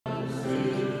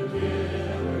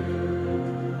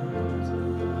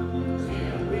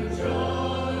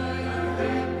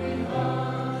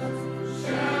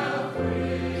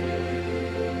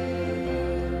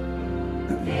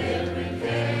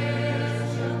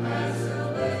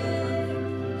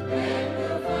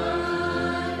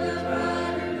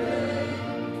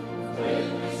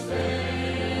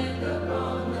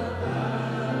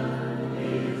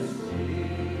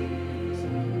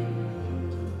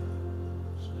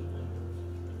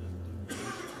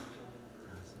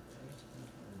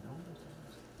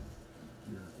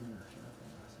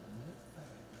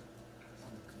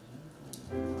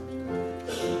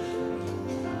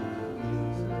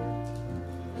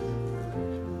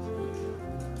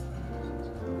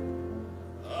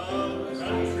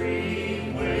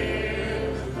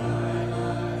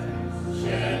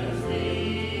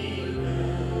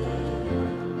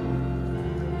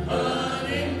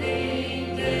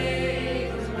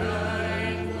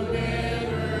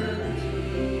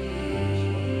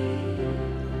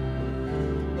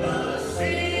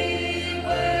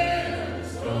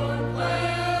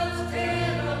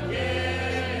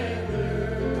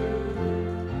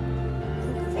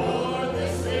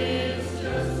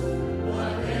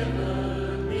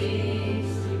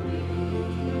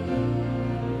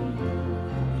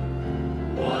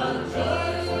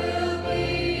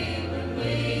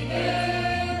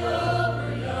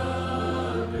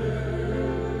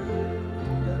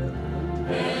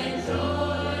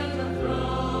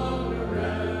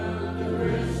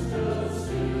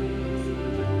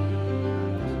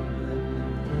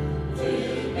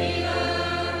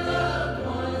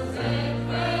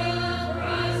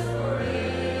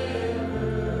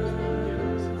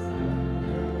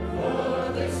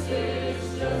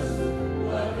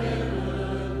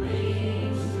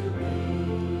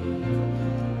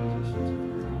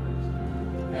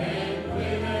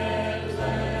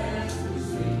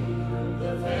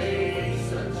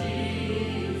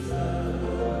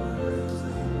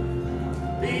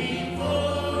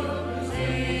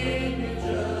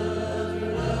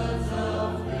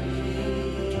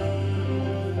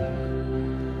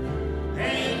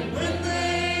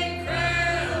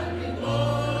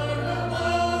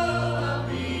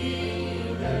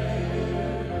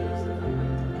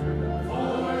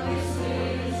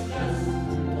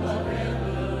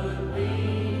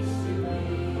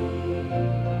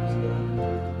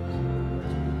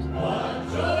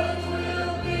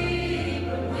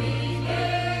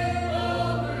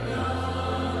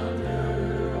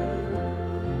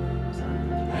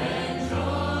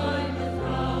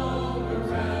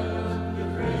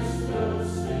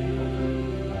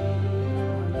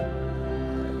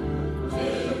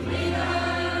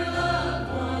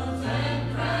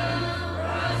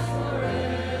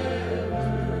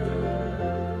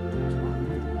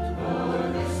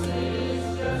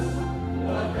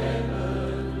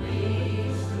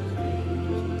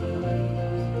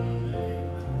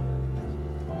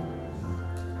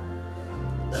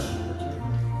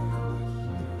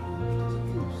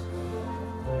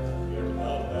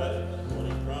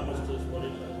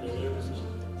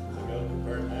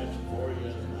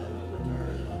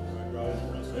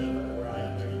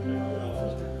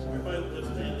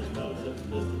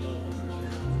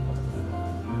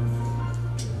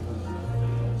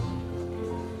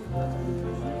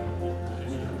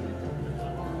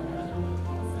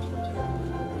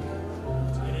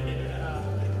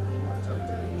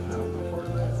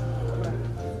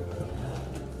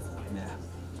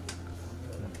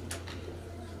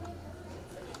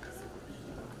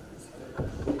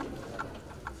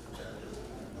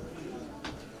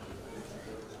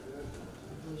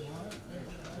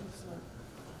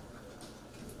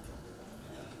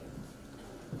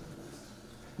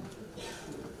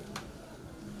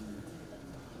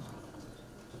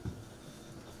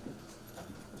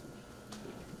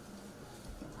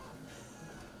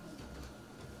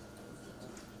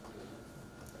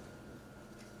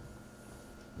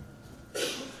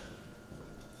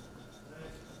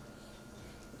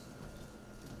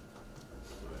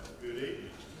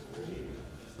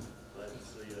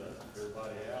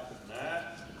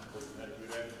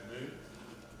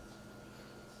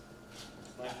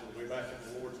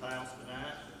house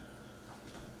tonight.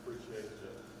 Appreciate the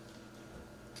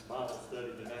Bible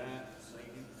study tonight,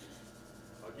 singing.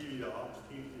 I'll give you the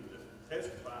opportunity to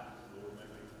testify. Lord,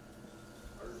 maybe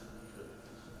urge you to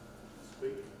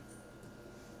speak.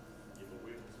 Give a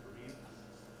witness for Him.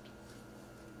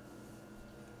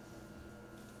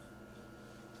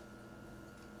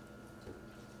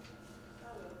 I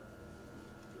will.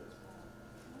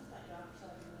 What's that job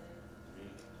saying there? Me?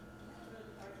 That's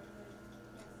really hard to do.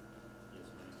 Yes,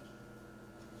 ma'am.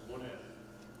 One else.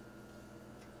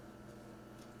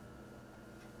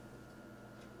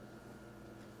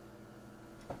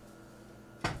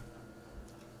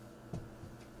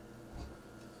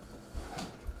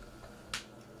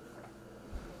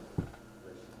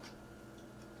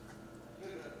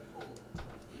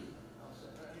 I'll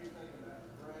sit right here thinking about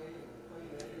the rain and the clean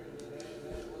air and then adding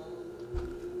that load,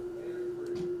 air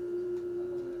free. I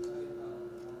know that same thought.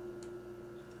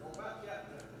 Don't about that,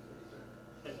 sir.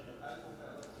 That's what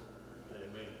that looks like.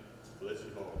 Amen. Bless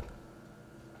you, Lord.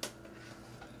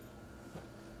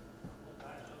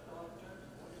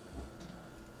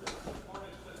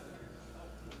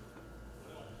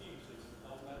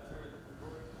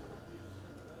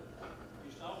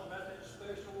 He's talking about that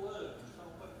special love. He's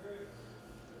talking about Greg.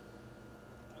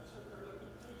 I sit there looking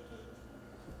at these two.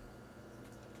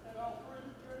 And all three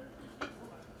of Greg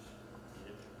rights.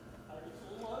 I get a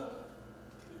little love.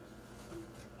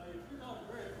 Hey, if you're not a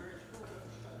grandparent, you don't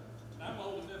understand. And I'm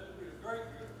old enough to be a great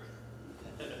grandparent.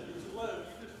 It's love,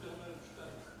 you just don't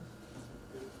understand.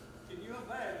 Can you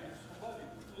imagine somebody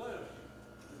who loves you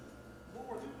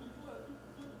more than you love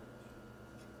you?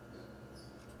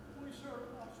 We serve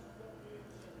an awesome God.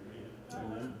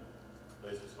 Amen.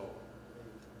 Bless His heart.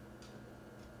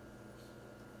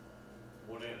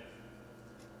 One else.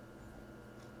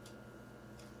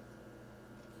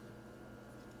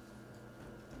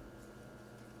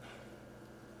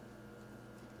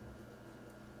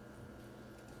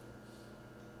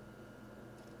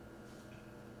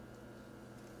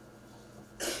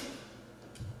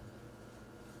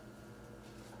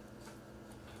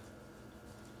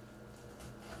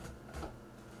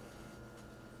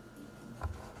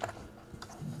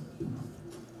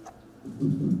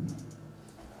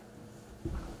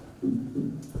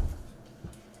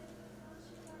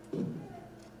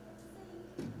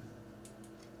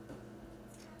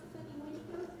 Funny when you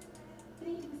go through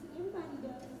things, and everybody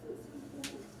does at some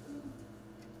point.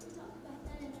 We talked about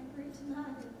that in our group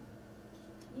tonight. And,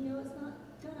 you know, it's not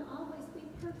going to always be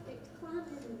perfect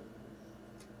climate and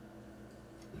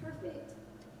perfect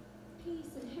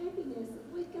peace and happiness.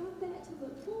 We've got that to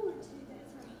look forward to.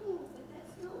 That's our hope, but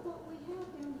that's not what we have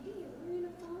down here. We're in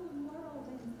a fallen world,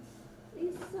 and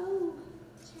it's so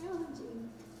challenging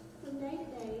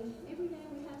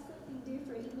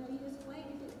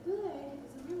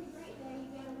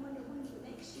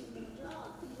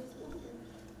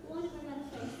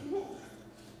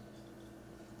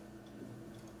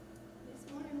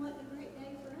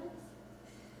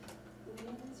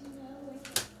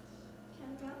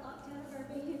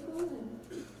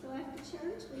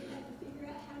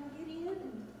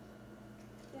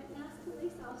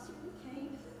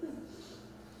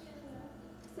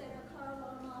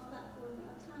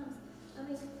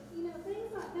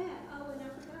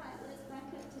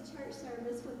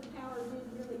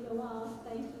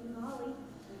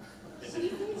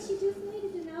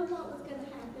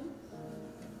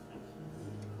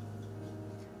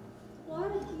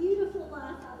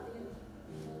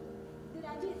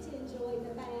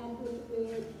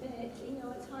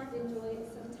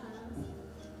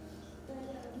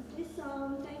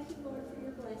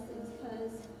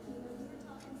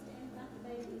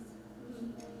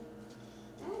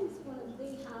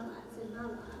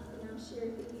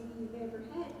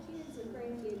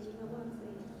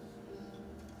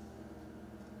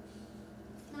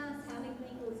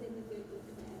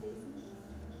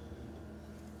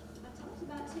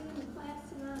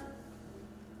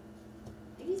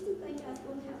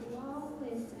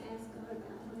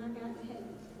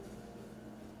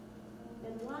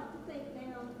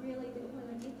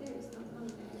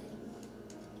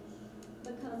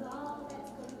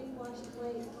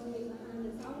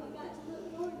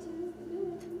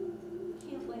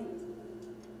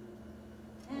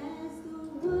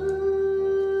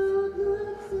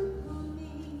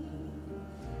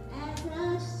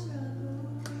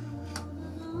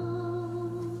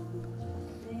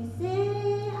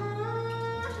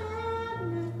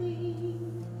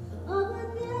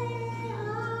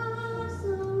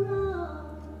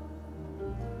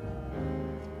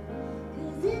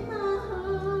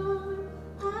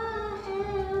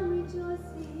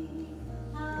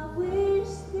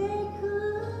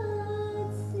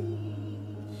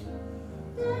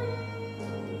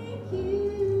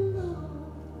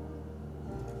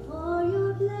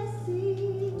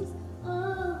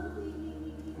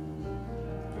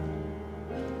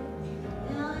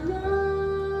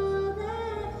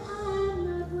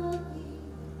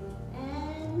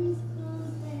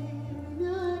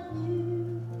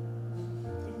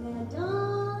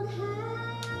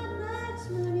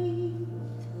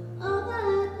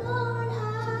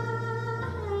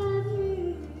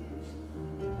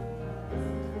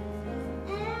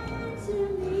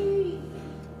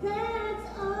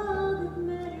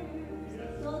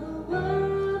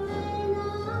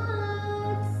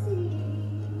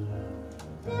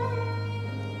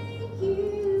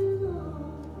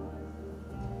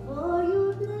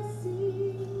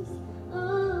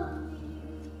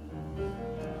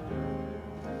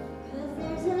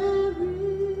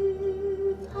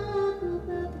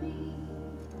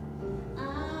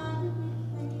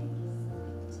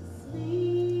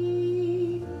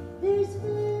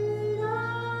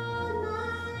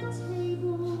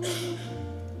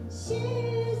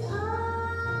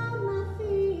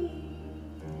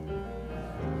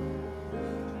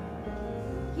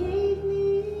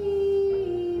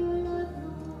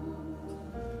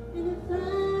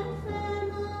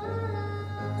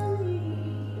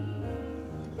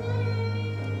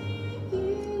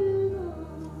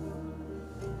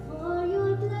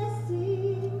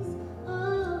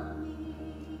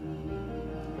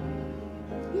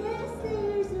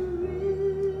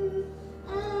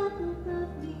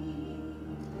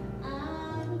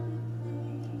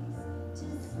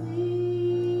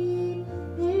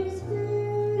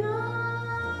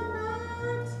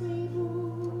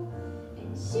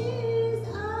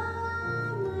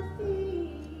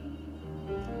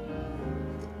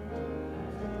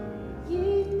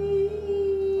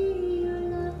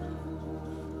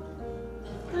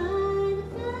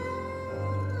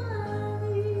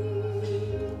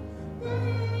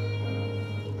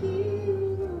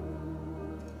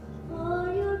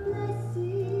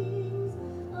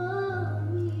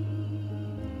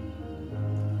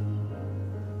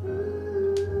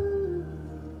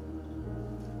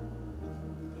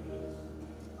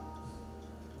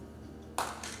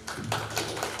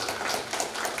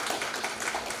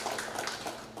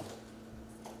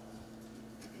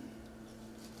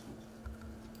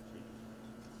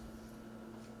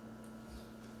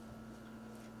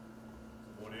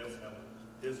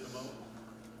testimony.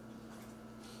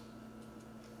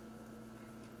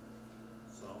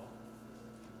 Song.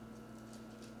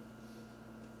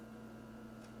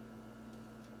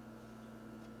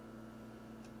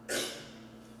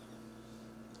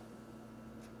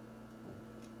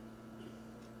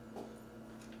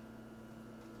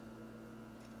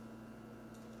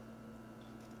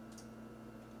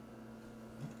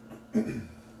 Well,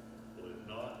 if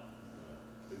not,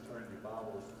 we turn your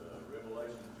Bibles to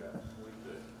Revelation chapter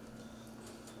 22.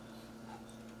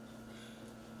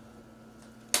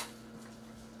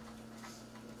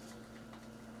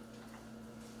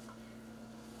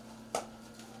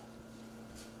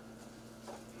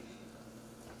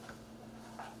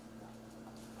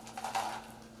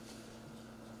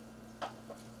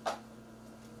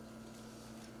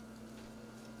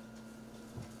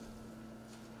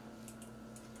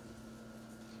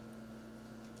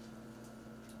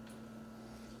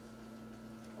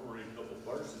 I'll read a couple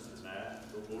verses tonight.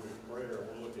 We'll go to prayer.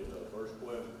 We'll look at verse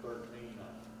 12 and 13. I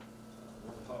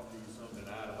want to talk to you some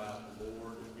tonight about the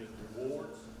Lord and His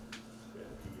rewards that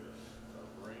He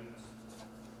brings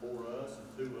for us and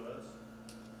to us.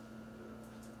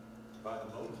 Try to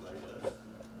motivate us.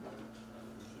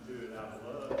 We should do it out of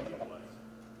love anyway.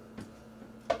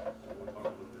 So we'll talk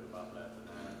a little bit about that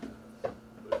tonight.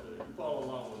 But you follow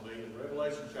along with me. In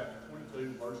Revelation chapter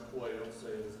 22, verse 12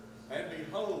 says, "And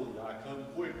behold, I come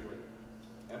quickly,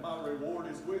 and my reward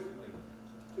is with me,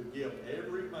 to give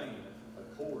every man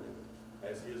according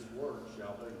as his work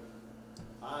shall be.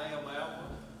 I am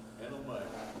Alpha and Omega,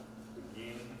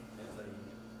 beginning and the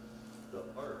end, the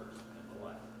first and the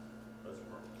last." Let's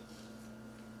pray.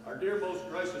 Our dear, most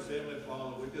gracious Heavenly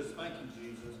Father, we just thank you,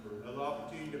 Jesus, for another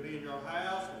opportunity to be in your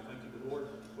house. We thank you, Lord,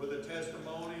 for the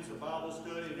testimonies, the Bible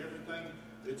study, and everything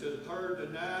that has occurred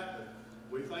tonight.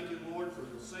 We thank you, Lord, for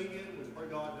the singing. We pray,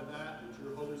 God, tonight that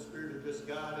your Holy Spirit would just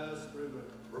guide us through the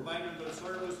remainder of the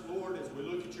service, Lord, as we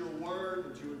look at your word,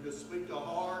 that you would just speak to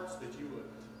hearts, that you would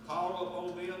call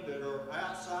upon them that are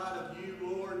outside of you,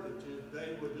 Lord, that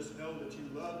they would just know that you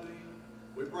love them.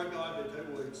 We pray, God, that they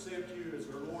will accept you as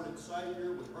their Lord and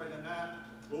Savior. We pray tonight,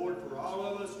 Lord, for all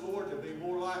of us, Lord, to be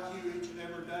more like you each and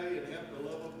every day and have the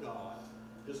love of God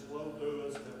just flow through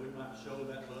us, that we might show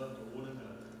that love to one another.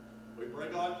 We pray,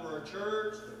 God, for our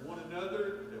church, that one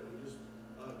another, that we just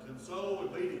console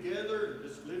and be together and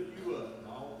just lift you up in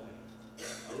all things.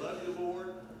 I love you,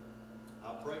 Lord.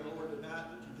 I pray, Lord, tonight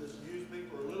that you just use me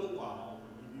for a little while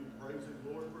and give you praise and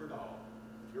glory for it all.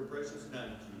 In your precious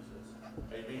name, Jesus.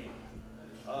 Amen.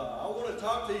 I want to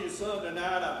talk to you some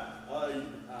tonight.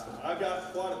 I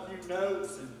got quite a few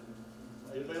notes, and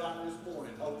it'll be like this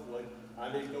morning, hopefully. I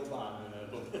didn't go by none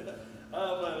of them.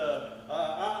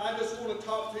 I just want to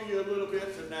talk to you a little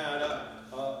bit tonight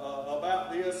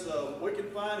about this. We can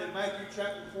find in Matthew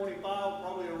chapter 25,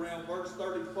 probably around verse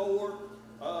 34,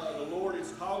 the Lord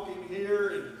is talking here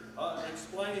and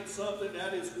explaining something.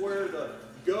 That is where the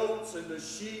goats and the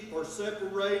sheep are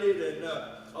separated,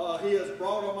 and He has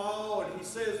brought them all, and He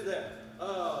says that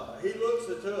He looks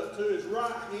to His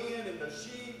right hand and the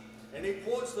sheep, and He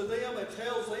points to them and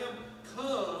tells them,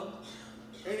 "Come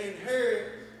and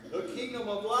inherit the kingdom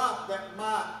of life that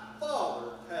my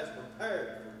Father has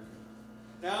prepared for you."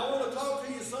 Now, I want to talk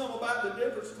to you some about the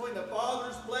difference between the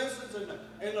Father's blessings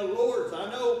and the Lord's. I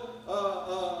know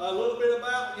a little bit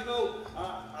about,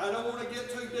 I don't want to get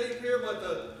too deep here, but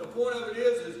the point of it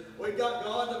is we've got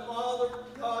God the Father,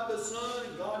 God the Son,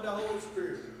 and God the Holy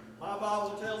Spirit. My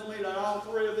Bible tells me that all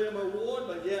three of them are one,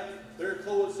 but yet they're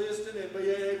coexistent and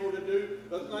being able to do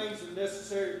the things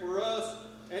necessary for us.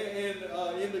 And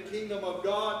in the kingdom of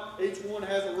God, each one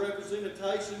has a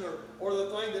representation or the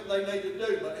thing that they need to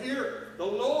do. But here, the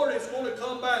Lord is going to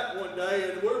come back one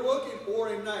day, and we're looking for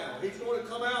Him now. He's going to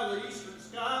come out of the eastern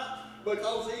sky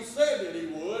because He said that He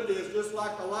would. It's just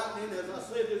like the lightning, as I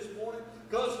said this morning,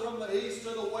 comes from the east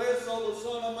to the west, so the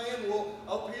Son of Man will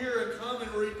appear and come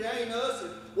and regain us,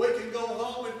 and we can go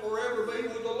home and forever be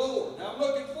with the Lord. Now, I'm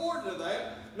looking forward to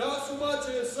that. Not so much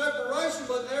in separation,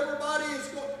 but everybody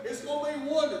it's going to be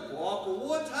wonderful. For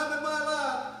one time in my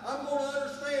life, I'm going to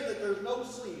understand that there's no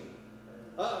sin.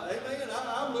 Amen.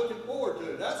 I'm looking forward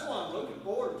to it. That's what I'm looking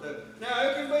forward to. Now,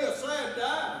 it can be a sad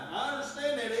time. I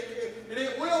understand that. And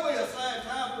it will be a sad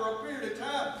time for a period of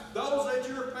time. Those that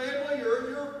your family or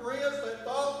your friends that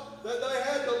thought that they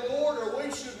had the Lord or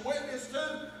we should witness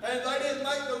to, and they didn't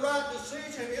make the right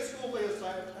decision, it's going to be a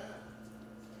sad time.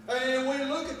 And we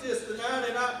look at this tonight,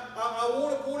 and I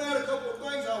want to point out a couple of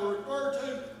things. I refer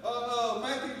to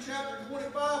Matthew chapter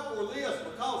 25 for this,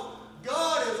 because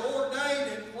God has ordained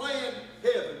and planned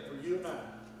heaven for you and I.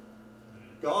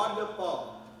 God the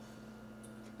Father,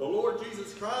 The Lord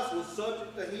Jesus Christ was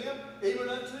subject to him even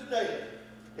unto death.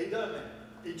 He done that.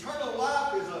 Eternal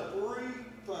life is a free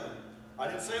thing. I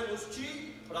didn't say it was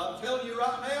cheap, but I'm telling you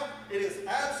right now, it is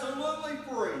absolutely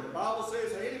free. The Bible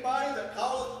says anybody that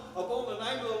calleth upon the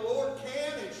name of the Lord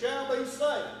can and shall be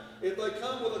saved, if they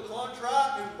come with a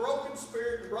contrite and broken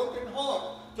spirit and broken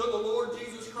heart to the Lord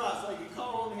Jesus Christ. They can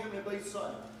call on him and be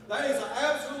saved. That is an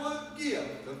absolute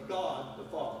gift of God the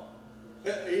Father.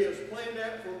 He has planned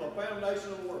that from the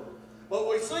foundation of the world. But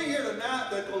we see here tonight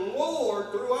that the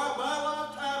Lord, throughout my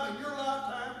lifetime and your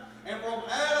lifetime, and from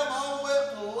Adam all the way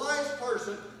up to the last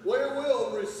person, we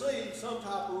will receive some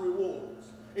type of rewards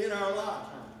in our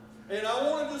lifetime. And I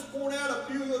want to just point out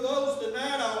a few of those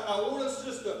tonight. I want us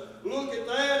just to look at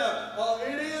that.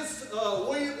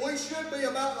 We should be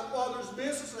about the Father's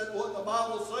business. That's what the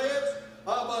Bible says.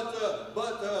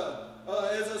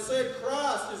 As I said,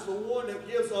 Christ is the one that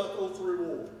gives us those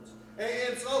rewards.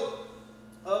 And so,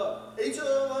 each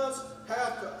of us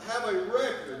have to have a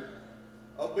record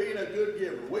of being a good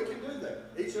giver. We can do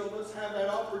that. Each of us have that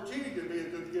opportunity to be a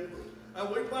good giver. And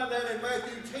we find that in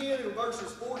Matthew 10 in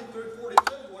verses 40 through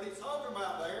 42. What he's talking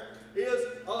about there is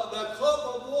the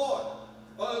cup of water.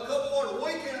 A cup of water.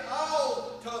 We can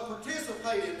all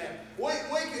participate in that. We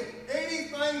can,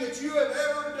 anything that you have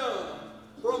ever done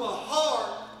from a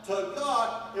heart to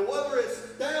God, and whether it's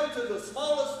down to the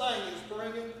smallest thing is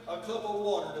bringing a cup of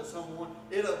water to someone,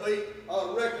 it'll be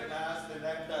recognized in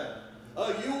that day.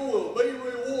 You will be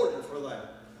rewarded for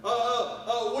that.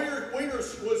 We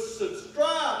should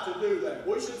strive to do that.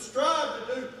 We should strive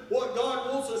to do what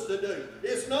God wants us to do.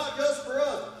 It's not just for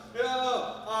us.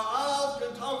 I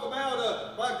often talk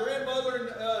about my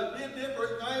grandmother did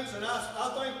different things, and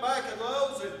I think back at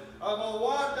those, and my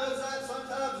wife does that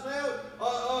sometimes now.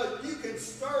 You can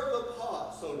stir the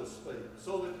pot, so to speak,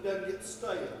 so that it doesn't get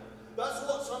stale. That's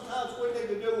what sometimes we need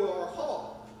to do with our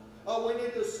heart. We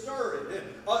need to stir it, and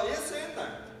it's in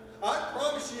there. I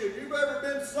promise you, if you've ever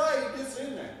been saved, it's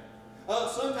in there.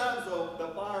 Sometimes the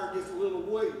fire gets a little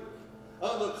weak.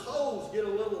 The coals get a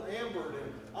little ambered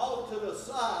and off to the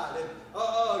side and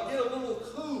get a little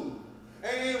cool.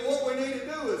 And what we need to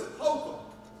do is poke them.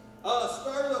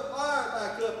 Stir the fire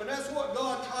back up, and that's what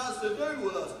God tries to do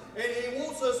with us. And he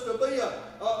wants us to be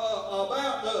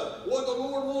about what the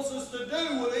Lord wants us to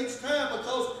do with each time,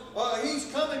 because he's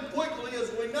coming quickly,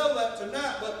 as we know that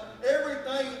tonight. But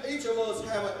everything, each of us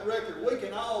have a record. We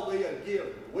can all be a giver.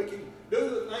 We can do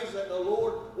the things that the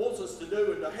Lord wants us to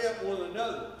do and to help one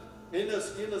another in the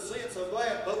sense of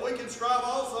that. But we can strive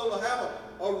also to have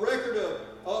a record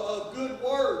of good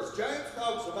words. James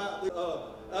talks about this.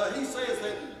 He says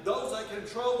that those that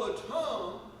control the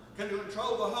tongue can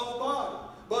control the whole body.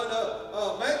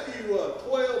 But Matthew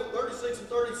 12, 36 and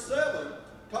 37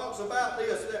 talks about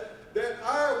this, that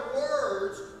our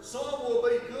words, some will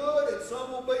be good and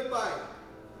some will be bad.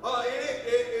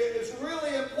 It's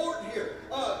really important here.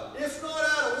 It's not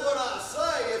out of what I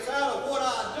say, it's out of what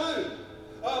I do.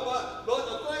 But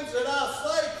the things that I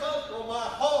say come from my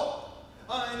heart.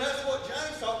 And that's what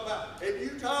James talked about. If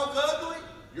you talk ugly,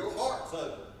 your heart's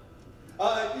ugly.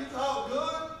 If you talk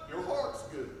good, your heart's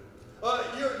good.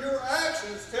 Your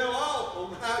actions tell off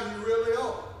on how you really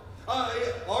are.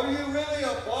 Are you really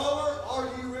a follower? Are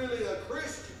you really a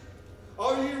Christian?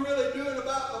 Are you really doing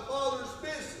about the Father's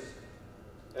business?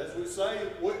 As we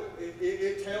say,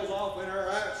 it tells off in our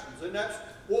actions. And that's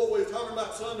what we're talking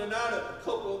about Sunday night, a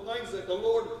couple of things that the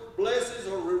Lord blesses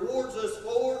or rewards us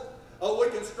for. We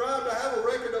can strive to have a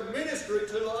record of ministry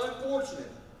to the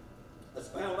unfortunate. That's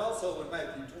found also in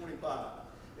Matthew 25.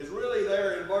 It's really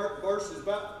there in verses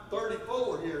about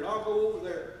 34 here. And I'll go over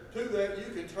there to that.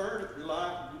 You can turn if you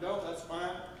like. If you don't, that's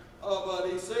fine. But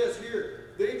he says here,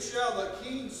 then shall the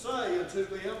king say unto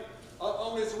them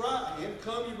on his right hand,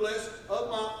 come ye blessed of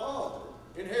my Father,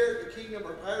 inherit the kingdom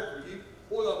prepared for you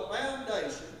for the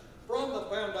foundation, from the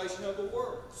foundation of the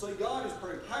world. See, God has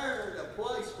prepared a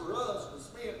place for us to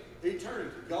spend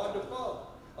eternity. God the Father.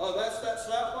 That's that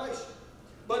salvation.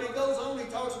 But he goes on, he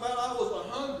talks about, I was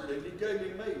hungry and you gave me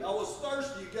meat. I was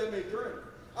thirsty, you gave me drink.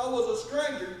 I was a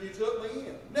stranger and you took me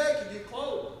in. Naked, you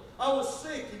clothed me. I was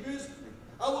sick, you visited me.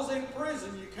 I was in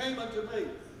prison, you came unto me.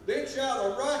 Then shall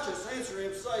the righteous answer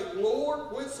him, say,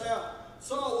 Lord, whence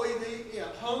saw we thee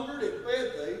hungered and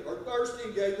fed thee, or thirsty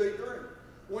and gave thee drink?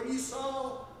 When you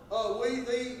saw we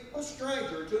thee a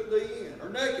stranger, took thee in, or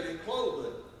naked and clothed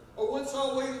thee? Or when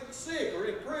saw we sick or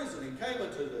in prison and came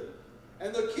unto thee?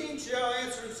 And the king shall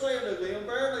answer and say unto them,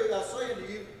 verily I say unto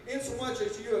you, insomuch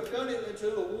as you have done it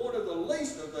unto the one of the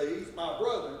least of these, my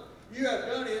brethren, you have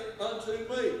done it unto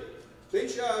me. Then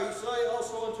shall he say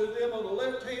also unto them on the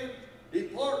left hand,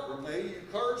 depart from me, you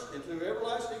cursed, into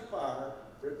everlasting fire,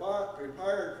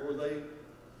 prepared for the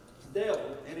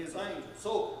devil and his angels.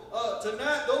 So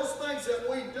tonight, those things that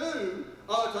we do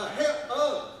to help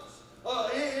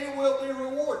others, it will be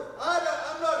rewarded.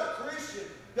 I'm not a Christian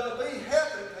to be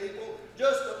helping people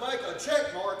just to make a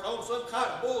check mark on some kind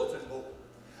of bulletin board.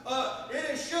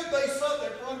 It should be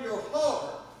something from your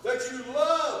heart that you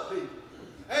love people.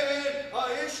 And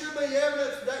it should be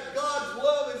evidence that God's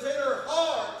love is in our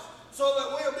hearts so that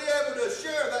we'll be able to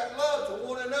share that love to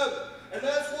one another. And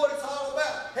that's what it's all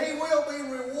about. He will be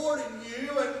rewarding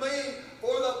you and me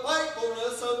for the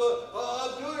faithfulness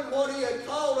of doing what He had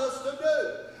called us to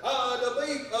do, to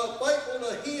be faithful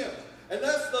to Him. And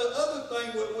that's the other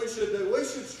thing that we should do. We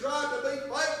should strive to be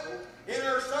faithful in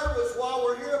our service while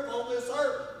we're here upon this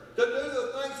earth, to do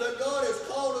the things that God has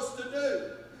called us to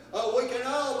do. We can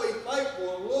all be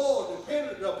faithful and loyal,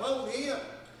 dependent upon Him,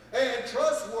 and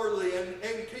trustworthy, and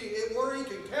where He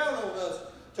can count on us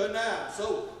tonight.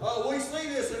 So we see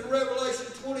this in Revelation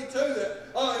 22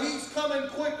 that He's coming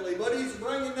quickly, but He's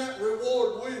bringing that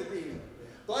reward with Him.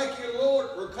 Thank you,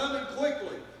 Lord, for coming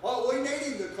quickly. We need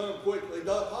Him to come quickly.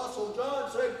 The Apostle John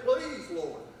said, please,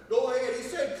 Lord, go ahead. He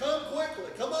said, come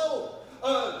quickly. Come on.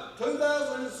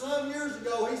 2,000 and some years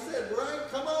ago, He said, Ray,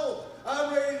 come on.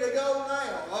 I'm ready to go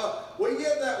now. We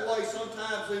get that way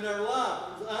sometimes in our life.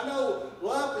 I know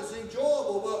life is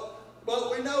enjoyable,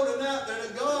 but we know tonight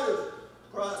that God is,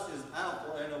 Christ is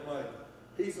Alpha and Omega.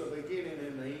 He's the beginning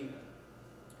and the end.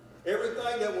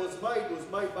 Everything that was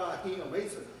made by Him.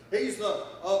 He's the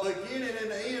beginning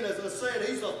and the end. As I said,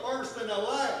 He's the first and the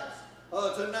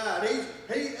last tonight.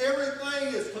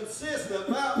 Everything is consistent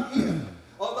about Him.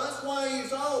 That's why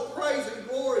He's all praise and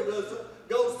glory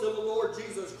goes to the Lord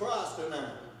Jesus Christ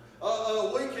tonight.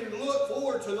 We can look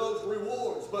forward to those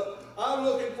rewards, but I'm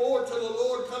looking forward to the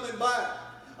Lord coming back.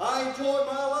 I enjoy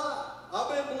my life.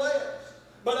 I've been blessed.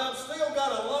 But I've still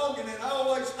got a longing, and I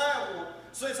always have one,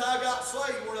 since I got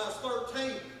saved when I was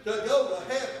 13, to go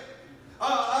to heaven.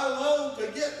 I long to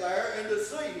get there and to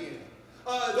see Him.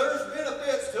 There's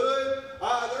benefits to it.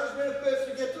 There's benefits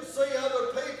to get to see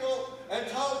other people and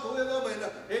talk with them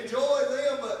and enjoy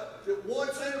them, but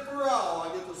once and for all,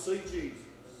 I get to see Jesus.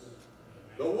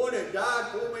 The one that died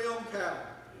for me on Calvary.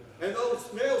 And those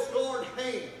nail-scarred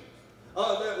hands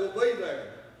that will be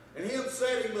there. And Him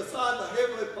sitting beside the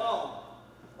Heavenly Father.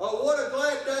 What a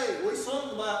glad day. We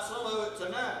sung about some of it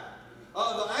tonight.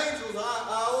 The angels,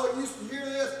 I always used to hear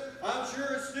this. I'm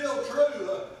sure it's still true.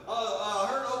 I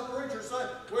heard an old preacher say,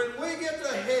 when we get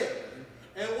to heaven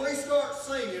and we start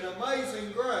singing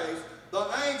Amazing Grace, the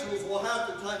angels will have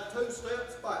to take 2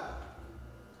 steps back.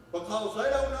 Because they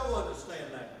don't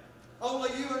understand that. Only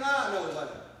you and I know that.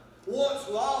 Once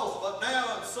lost, but now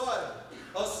I'm saved.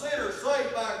 A sinner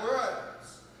saved by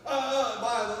grace.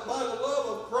 By the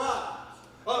love of Christ.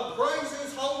 Praise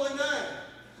His holy name.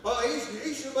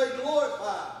 He should be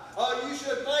glorified. You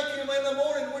should thank Him in the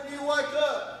morning when you wake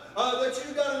up that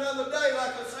you got another day,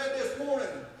 like I said this morning.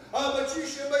 But you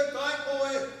should be thankful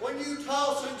when you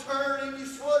toss and turn and you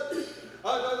sleep.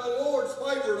 The Lord's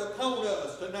favored upon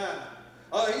us tonight.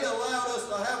 He allowed us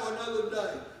to have another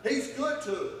day. He's good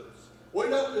to us. We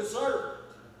don't deserve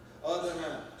it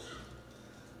tonight.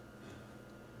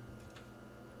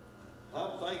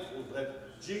 I'm thankful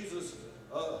that Jesus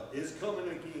is coming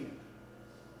again.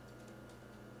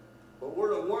 But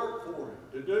we're to work for Him,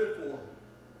 to do for Him.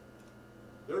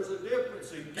 There's a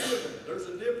difference in giving. There's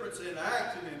a difference in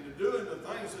acting and to doing the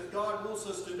things that God wants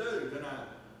us to do tonight.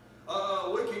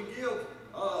 We can give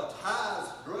tithes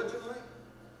grudgingly,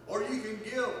 or you can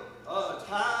give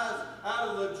tithes out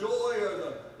of the joy or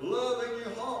the love in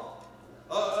your heart.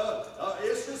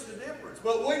 It's just a difference.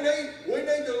 But we need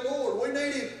the Lord. We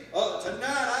need Him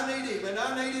tonight. I need Him, and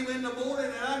I need Him in the morning,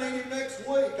 and I need Him next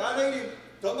week. I need Him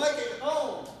to make it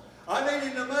home. I need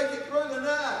Him to make it through the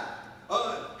night.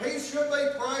 He should be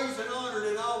praised and honored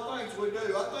in all things we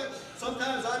do. I think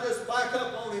sometimes I just back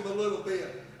up on Him a little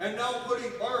bit and don't put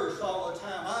Him first all the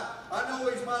time. I know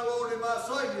He's my Lord and my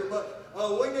Savior, but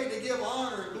we need to give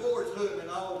honor and glory to Him in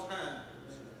all times.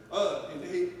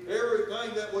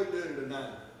 Everything that we do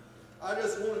tonight. I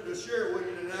just wanted to share with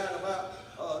you tonight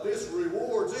about this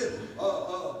rewards.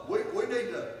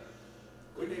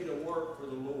 We need to work for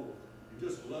the Lord. You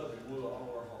just love Him with all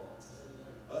our hearts.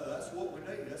 That's what we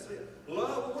need. That's it.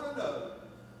 Love one another.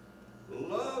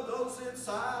 Love those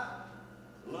inside.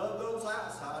 Love those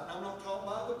outside. And I'm not talking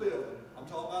about the building. I'm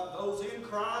talking about those in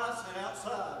Christ and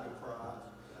outside of Christ.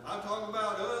 I'm talking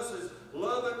about us as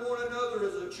loving one another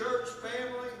as a church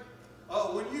family.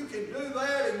 When you can do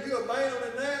that and you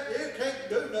abandon that, it can't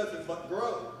do nothing but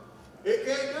grow. It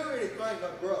can't do anything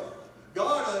but grow.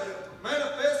 God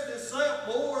manifests Himself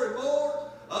more and more.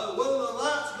 Whether the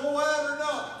light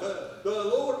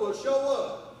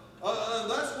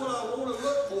That's what I want to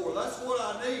look for. That's what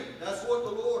I need. That's what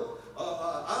the Lord,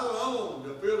 I long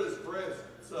to feel His presence.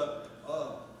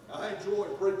 I enjoy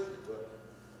preaching, but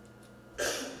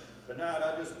tonight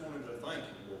I just wanted to thank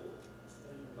you,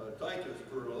 Lord. Thank you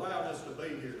for allowing us to be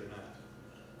here tonight.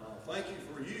 Thank you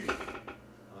for you.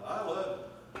 I love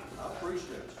you. I appreciate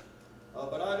you.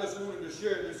 But I just wanted to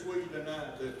share this with you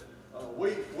tonight that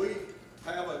we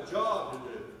have a job to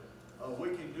do. We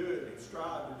can do it and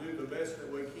strive to do the best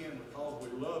that we can because we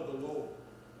love the Lord.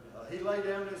 He laid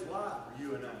down His life for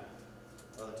you and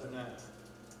I tonight.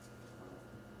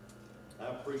 I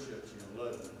appreciate you and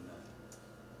love you tonight.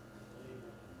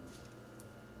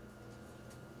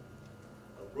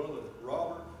 Brother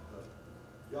Robert,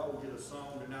 y'all will get a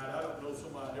song tonight. I don't know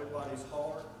everybody's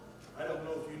heart. I don't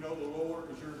know if you know the Lord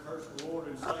as your personal Lord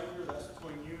and Savior. That's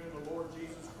between you and the Lord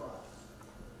Jesus Christ.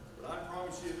 But I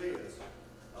promise you this,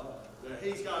 that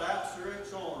He's got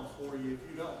outstretched arms for you if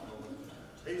you don't know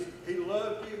Him. He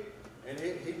loved you, and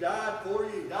he died for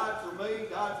you. He died for me,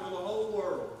 died for the whole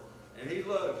world. And He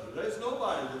loves you. There's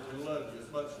nobody that can love you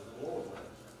as much as the Lord loves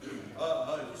you.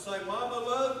 You say, Mama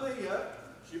loved me.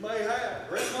 She may have.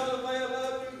 Grandmother may have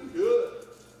loved you. Good.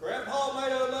 Grandpa may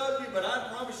have loved you, but I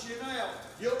promise you now,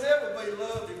 you'll never be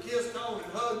loved and kissed on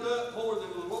and hugged up more than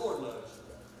the Lord loves you.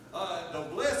 The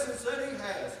blessings that He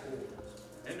has for us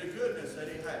and the goodness that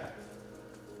He has.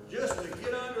 Just to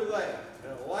get under that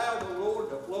and allow the Lord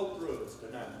to flow through us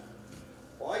tonight.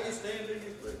 Why you stand in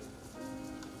your feet?